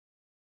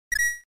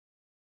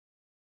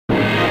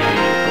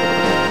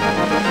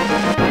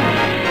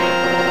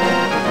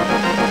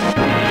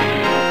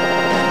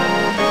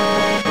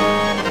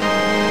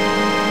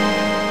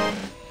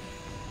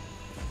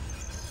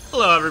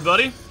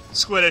everybody,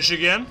 Squiddish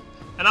again,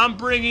 and I'm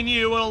bringing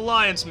you an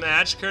alliance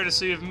match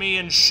courtesy of me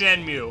and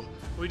Shenmue.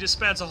 We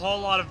dispense a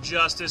whole lot of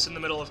justice in the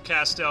middle of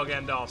Castel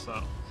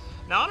Gandolfo.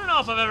 Now, I don't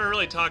know if I've ever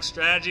really talked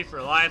strategy for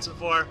alliance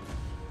before.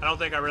 I don't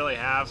think I really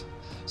have,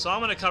 so I'm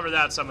going to cover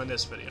that some in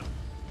this video.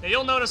 Now,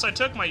 you'll notice I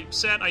took my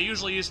set I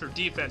usually use for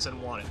defense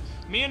and won it.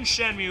 Me and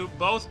Shenmue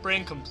both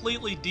bring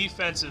completely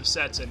defensive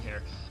sets in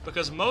here,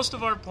 because most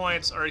of our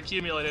points are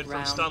accumulated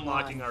from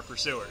stun-locking our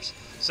pursuers,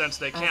 since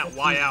they can't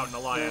Y out an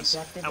alliance,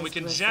 and we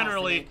can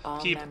generally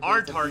keep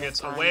our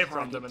targets away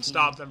from them and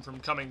stop them from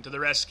coming to the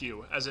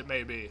rescue, as it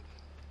may be.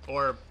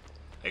 Or,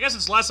 I guess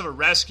it's less of a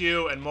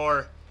rescue and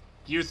more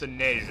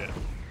euthanasia.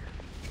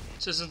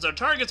 So since our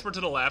targets were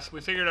to the left,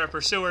 we figured our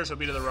pursuers would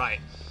be to the right.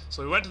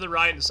 So we went to the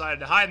right and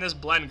decided to hide in this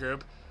blend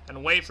group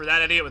and wait for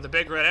that idiot with the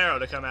big red arrow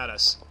to come at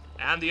us.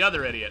 And the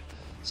other idiot.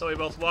 So we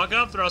both walk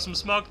up, throw some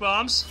smoke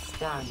bombs.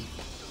 Done.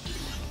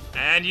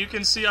 And you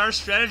can see our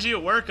strategy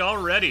at work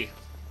already.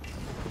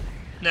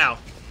 Now,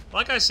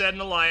 like I said in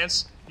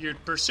Alliance, your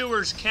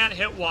pursuers can't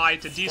hit Y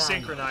to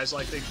desynchronize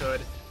like they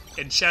could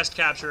in Chest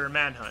Capture or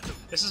Manhunt.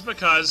 This is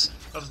because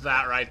of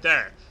that right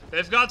there.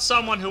 They've got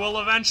someone who will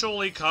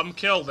eventually come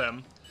kill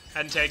them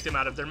and take them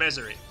out of their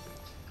misery.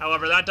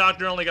 However, that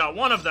doctor only got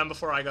one of them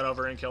before I got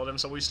over and killed him,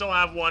 so we still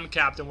have one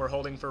captain we're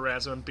holding for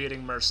ransom and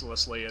beating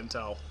mercilessly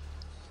until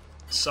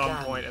some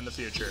point in the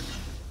future.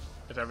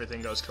 If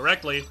everything goes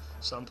correctly,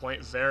 some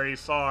point very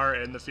far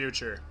in the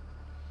future.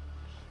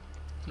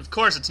 Of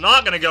course, it's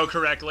not going to go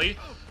correctly,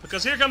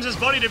 because here comes his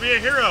buddy to be a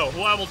hero,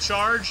 who I will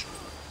charge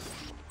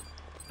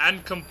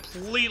and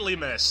completely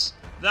miss.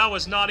 That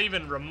was not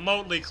even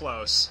remotely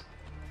close.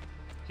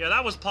 Yeah,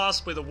 that was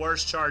possibly the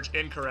worst charge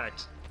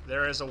incorrect.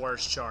 There is a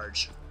worse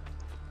charge.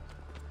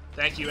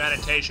 Thank you,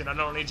 annotation. I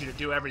don't need you to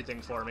do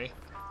everything for me.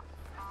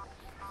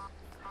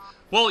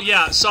 Well,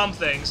 yeah, some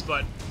things,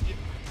 but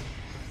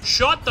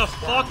shut the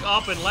fuck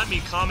up and let me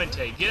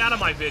commentate. Get out of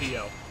my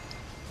video.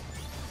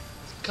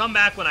 Come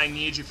back when I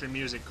need you for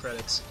music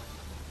credits.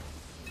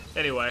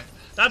 Anyway,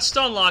 that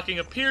stun locking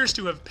appears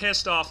to have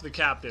pissed off the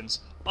captains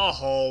a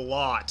whole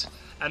lot.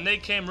 And they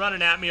came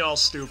running at me all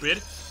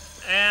stupid,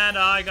 and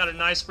I got a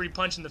nice free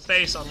punch in the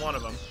face on one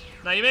of them.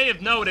 Now, you may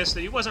have noticed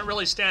that he wasn't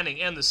really standing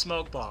in the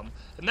smoke bomb,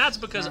 and that's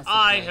because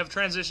I have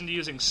transitioned to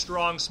using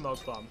strong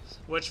smoke bomb,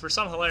 which for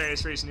some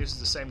hilarious reason uses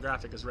the same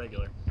graphic as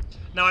regular.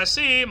 Now, I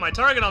see my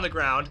target on the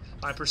ground,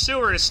 my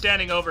pursuer is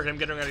standing over him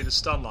getting ready to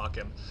stun lock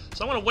him.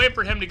 So I'm going to wait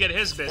for him to get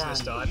his business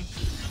done,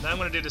 and then I'm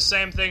going to do the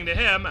same thing to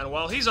him, and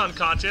while he's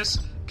unconscious,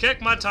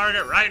 kick my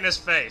target right in his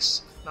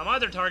face. Now, my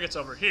other target's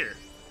over here.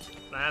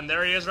 And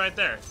there he is right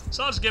there.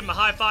 So I'll just give him a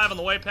high five on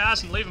the way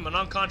past and leave him an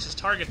unconscious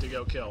target to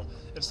go kill,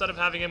 instead of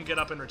having him get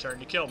up in return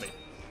to kill me.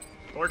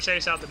 Or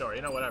chase out the door,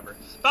 you know, whatever.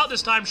 About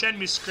this time,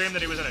 Shenmue screamed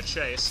that he was in a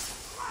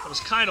chase. I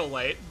was kind of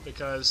late,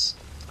 because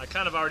I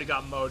kind of already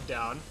got mowed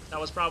down. That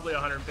was probably a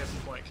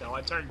 150 point kill.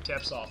 I turned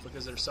tips off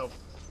because they're so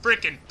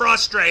freaking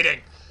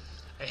frustrating.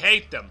 I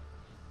hate them.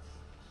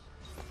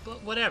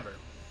 But whatever.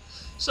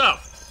 So,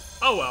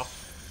 oh well.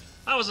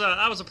 That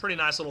was a pretty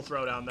nice little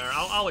throwdown there.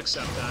 I'll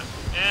accept that.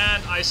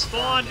 And I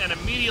spawn and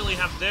immediately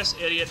have this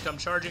idiot come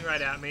charging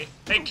right at me.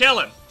 Hey, kill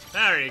him!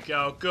 There you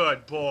go.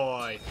 Good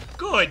boy.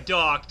 Good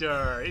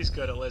doctor. He's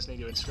good at listening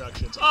to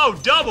instructions. Oh,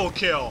 double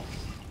kill!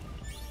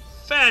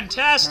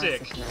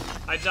 Fantastic!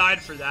 I died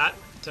for that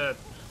to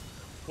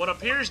what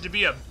appears to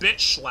be a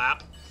bitch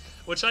slap,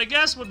 which I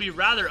guess would be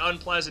rather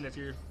unpleasant if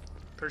your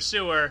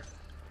pursuer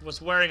was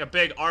wearing a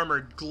big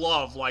armored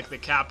glove like the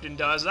captain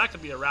does. That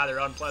could be a rather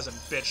unpleasant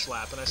bitch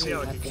slap, and I see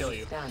how it could kill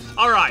you.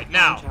 Alright,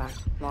 now,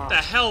 what the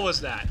hell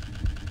was that?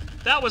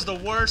 That was the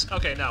worst.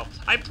 Okay, no.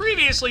 I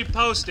previously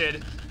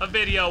posted a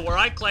video where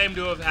I claimed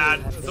to have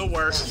had the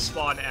worst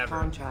spawn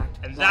ever,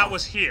 and that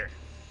was here.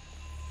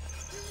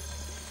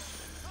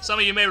 Some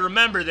of you may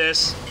remember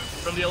this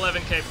from the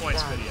 11k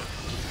points video.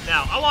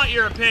 Now, I want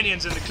your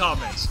opinions in the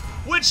comments.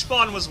 Which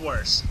spawn was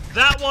worse?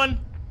 That one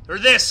or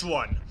this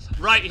one?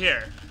 Right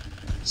here.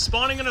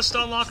 Spawning in a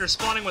stun lock or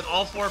spawning with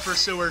all four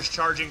pursuers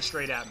charging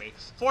straight at me.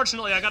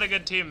 Fortunately, I got a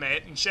good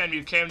teammate, and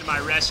Shenmue came to my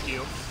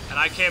rescue, and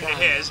I came to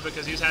his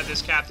because he's had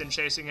this captain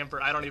chasing him for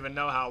I don't even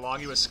know how long.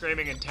 He was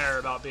screaming in terror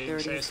about being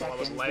chased while I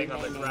was laying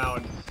on the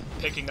ground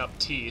picking up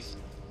teeth.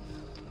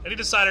 And he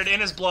decided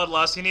in his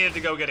bloodlust he needed to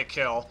go get a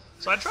kill.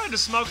 So I tried to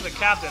smoke the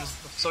captain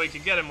so he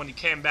could get him when he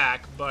came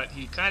back, but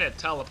he kind of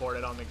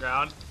teleported on the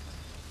ground,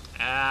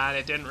 and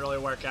it didn't really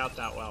work out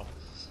that well.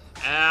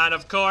 And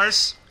of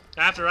course,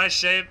 after I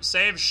saved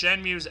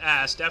Shenmue's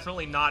ass,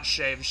 definitely not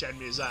shaved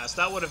Shenmue's ass.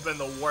 That would have been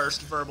the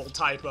worst verbal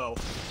typo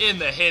in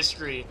the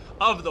history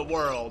of the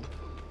world.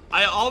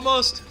 I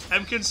almost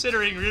am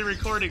considering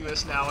re-recording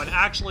this now and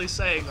actually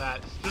saying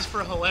that, just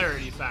for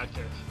hilarity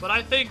factor. But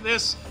I think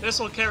this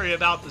will carry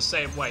about the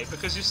same weight,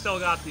 because you still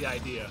got the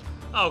idea.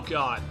 Oh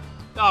god.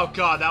 Oh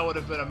god, that would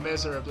have been a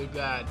miserably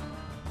bad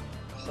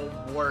whole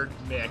word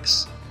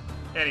mix.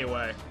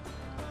 Anyway.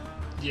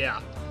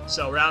 Yeah.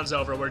 So, round's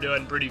over, we're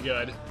doing pretty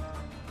good.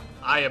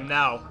 I am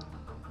now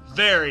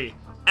very,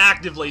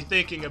 actively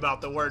thinking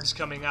about the words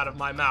coming out of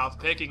my mouth,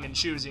 picking and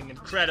choosing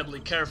incredibly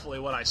carefully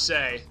what I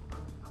say.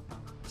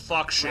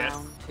 Fuck shit.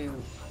 Round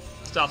 2.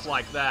 Stuff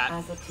like that.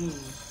 As a team,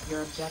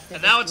 your objective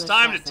And now is it's to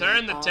time to assassinate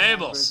turn the all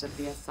tables. members of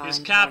the assigned These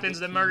captains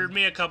target that murdered team.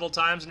 me a couple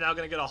times are now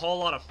gonna get a whole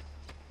lot of...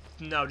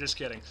 No, just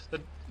kidding.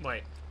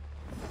 Wait.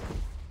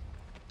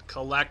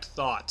 Collect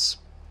thoughts.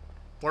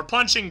 We're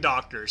punching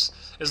doctors,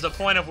 is the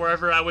point of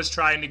wherever I was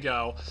trying to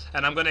go,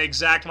 and I'm gonna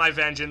exact my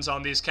vengeance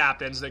on these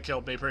captains that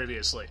killed me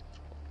previously.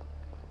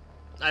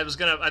 I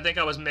think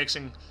I was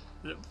mixing...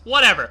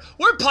 Whatever.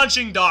 We're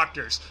punching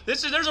doctors.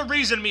 There's a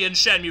reason me and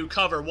Shenmue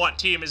cover what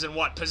team is in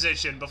what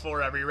position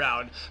before every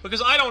round,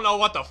 because I don't know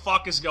what the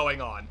fuck is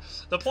going on.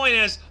 The point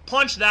is,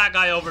 punch that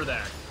guy over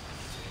there.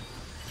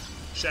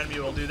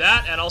 Shenmue will do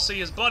that, and I'll see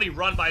his buddy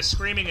run by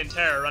screaming in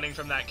terror, running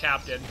from that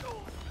captain,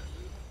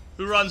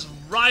 who runs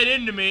right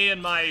into me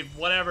in my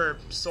whatever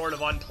sort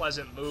of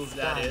unpleasant move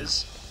that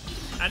is.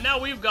 And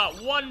now we've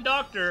got one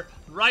doctor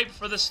ripe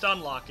for the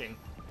stun locking.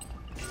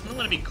 I'm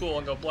gonna be cool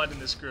and go blend in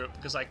this group,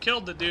 because I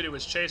killed the dude who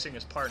was chasing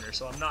his partner,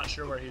 so I'm not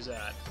sure where he's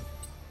at.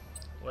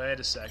 Wait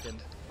a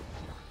second.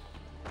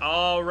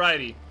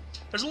 Alrighty.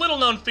 There's a little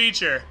known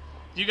feature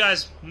you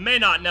guys may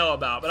not know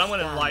about, but I'm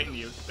gonna enlighten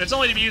you. It's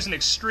only to be used in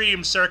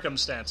extreme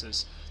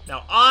circumstances.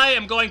 Now, I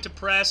am going to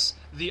press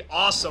the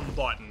awesome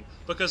button,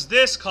 because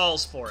this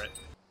calls for it.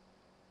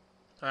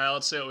 Alright,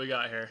 let's see what we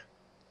got here.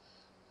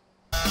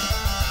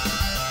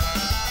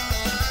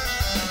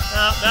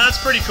 That's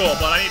pretty cool,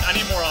 but I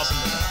need more awesome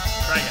than that.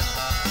 Try again.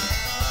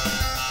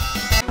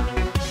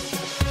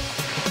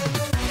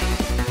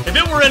 If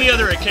it were any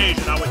other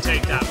occasion, I would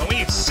take that, but we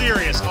need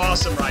serious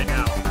awesome right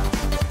now.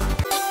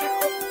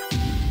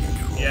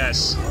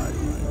 Yes.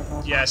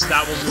 Yes,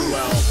 that will do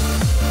well.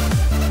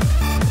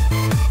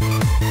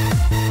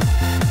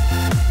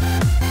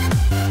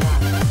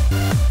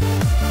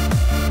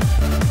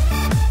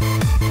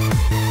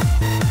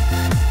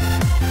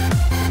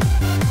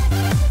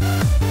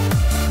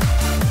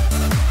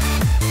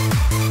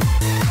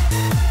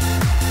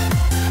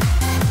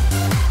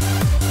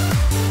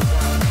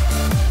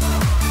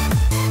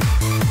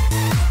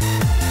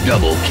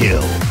 Double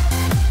kill.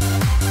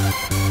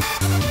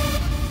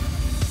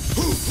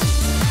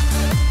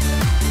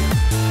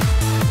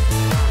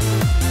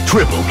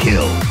 Triple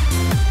kill.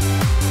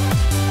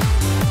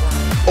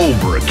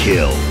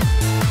 Overkill.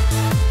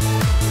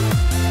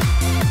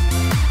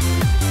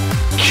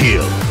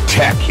 Kill.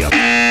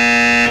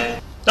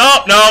 Tacular.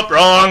 Nope, nope,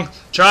 wrong.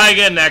 Try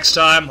again next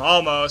time.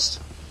 Almost.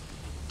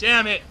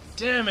 Damn it,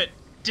 damn it,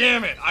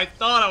 damn it. I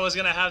thought I was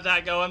gonna have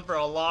that going for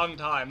a long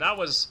time. That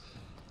was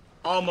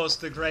almost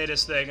the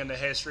greatest thing in the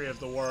history of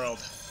the world.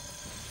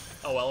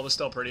 Oh well, it was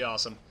still pretty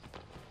awesome.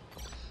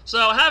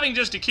 So, having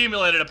just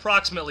accumulated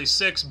approximately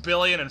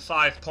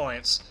 6,000,000,005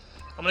 points,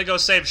 I'm gonna go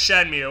save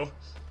Shenmue,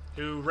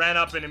 who ran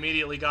up and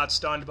immediately got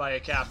stunned by a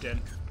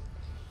captain.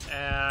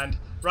 And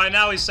right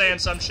now he's saying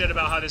some shit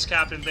about how this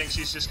captain thinks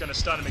he's just gonna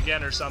stun him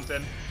again or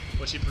something,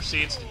 which he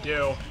proceeds to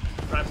do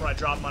right before I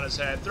drop him on his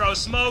head. Throw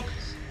smoke,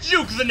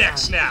 juke the neck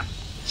snap,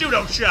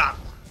 judo chop,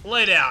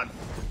 lay down.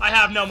 I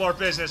have no more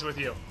business with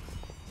you.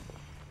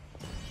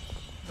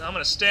 I'm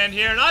gonna stand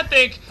here, and I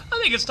think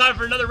it's time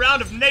for another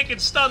round of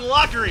naked stun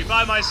lockery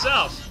by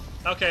myself.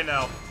 Okay,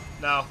 no.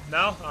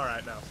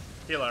 Alright, no.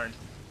 He learned.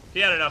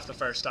 He had enough the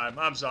first time.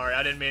 I'm sorry,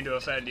 I didn't mean to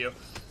offend you.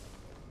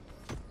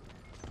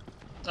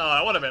 Oh,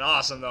 that would have been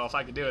awesome, though, if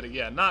I could do it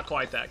again. Not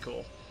quite that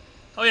cool.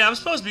 Oh, yeah, I'm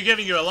supposed to be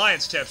giving you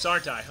alliance tips,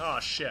 aren't I? Oh,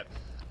 shit.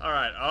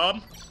 Alright,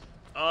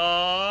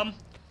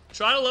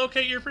 try to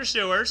locate your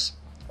pursuers.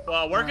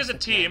 Well, work as a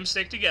team,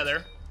 stick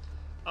together.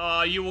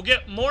 You will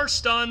get more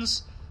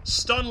stuns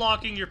stun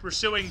locking your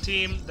pursuing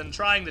team than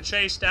trying to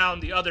chase down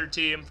the other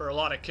team for a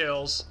lot of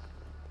kills.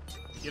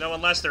 You know,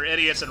 unless they're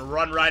idiots and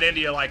run right into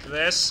you like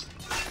this.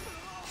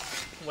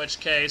 In which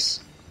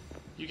case,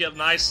 you get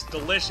nice,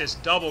 delicious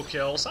double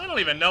kills. I don't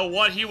even know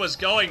what he was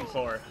going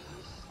for.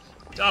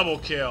 Double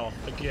kill,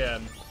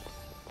 again.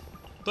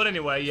 But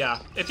anyway, yeah.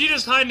 If you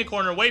just hide in the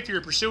corner and wait for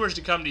your pursuers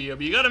to come to you,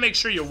 but you gotta make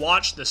sure you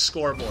watch the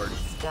scoreboard.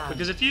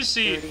 Because if you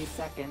see... 30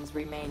 seconds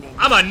remaining.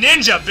 I'm a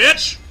ninja,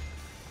 bitch!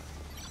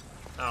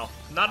 Oh,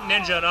 not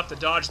ninja enough to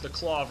dodge the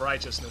claw of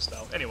righteousness,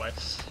 though. Anyway,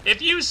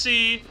 if you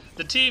see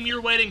the team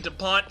you're waiting to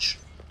punch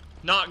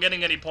not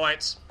getting any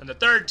points, and the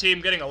third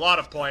team getting a lot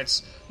of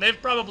points,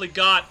 they've probably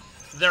got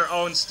their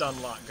own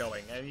stun lock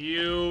going, and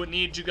you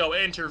need to go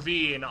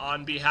intervene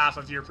on behalf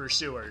of your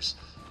pursuers.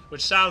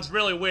 Which sounds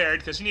really weird,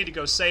 because you need to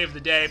go save the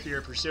day for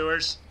your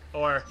pursuers,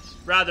 or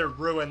rather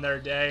ruin their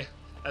day,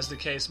 as the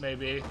case may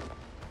be.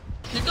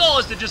 Your goal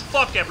is to just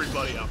fuck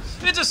everybody up.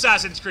 It's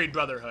Assassin's Creed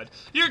Brotherhood.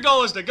 Your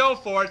goal is to go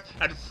forth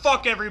and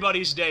fuck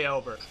everybody's day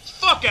over.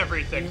 Fuck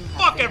everything.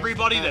 Fuck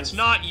everybody that's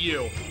not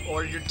you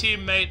or your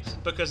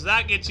teammate, because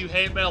that gets you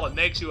hate mail and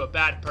makes you a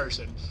bad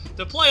person.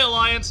 To play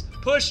Alliance,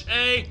 push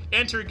A,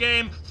 enter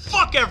game,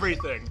 fuck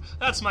everything.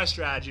 That's my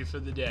strategy for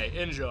the day.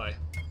 Enjoy.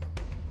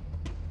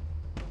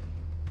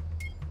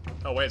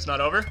 Oh wait, it's not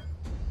over?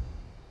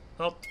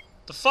 Well,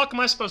 the fuck am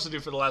I supposed to do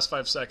for the last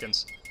 5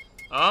 seconds?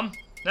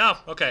 No?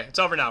 Okay, it's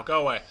over now. Go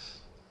away.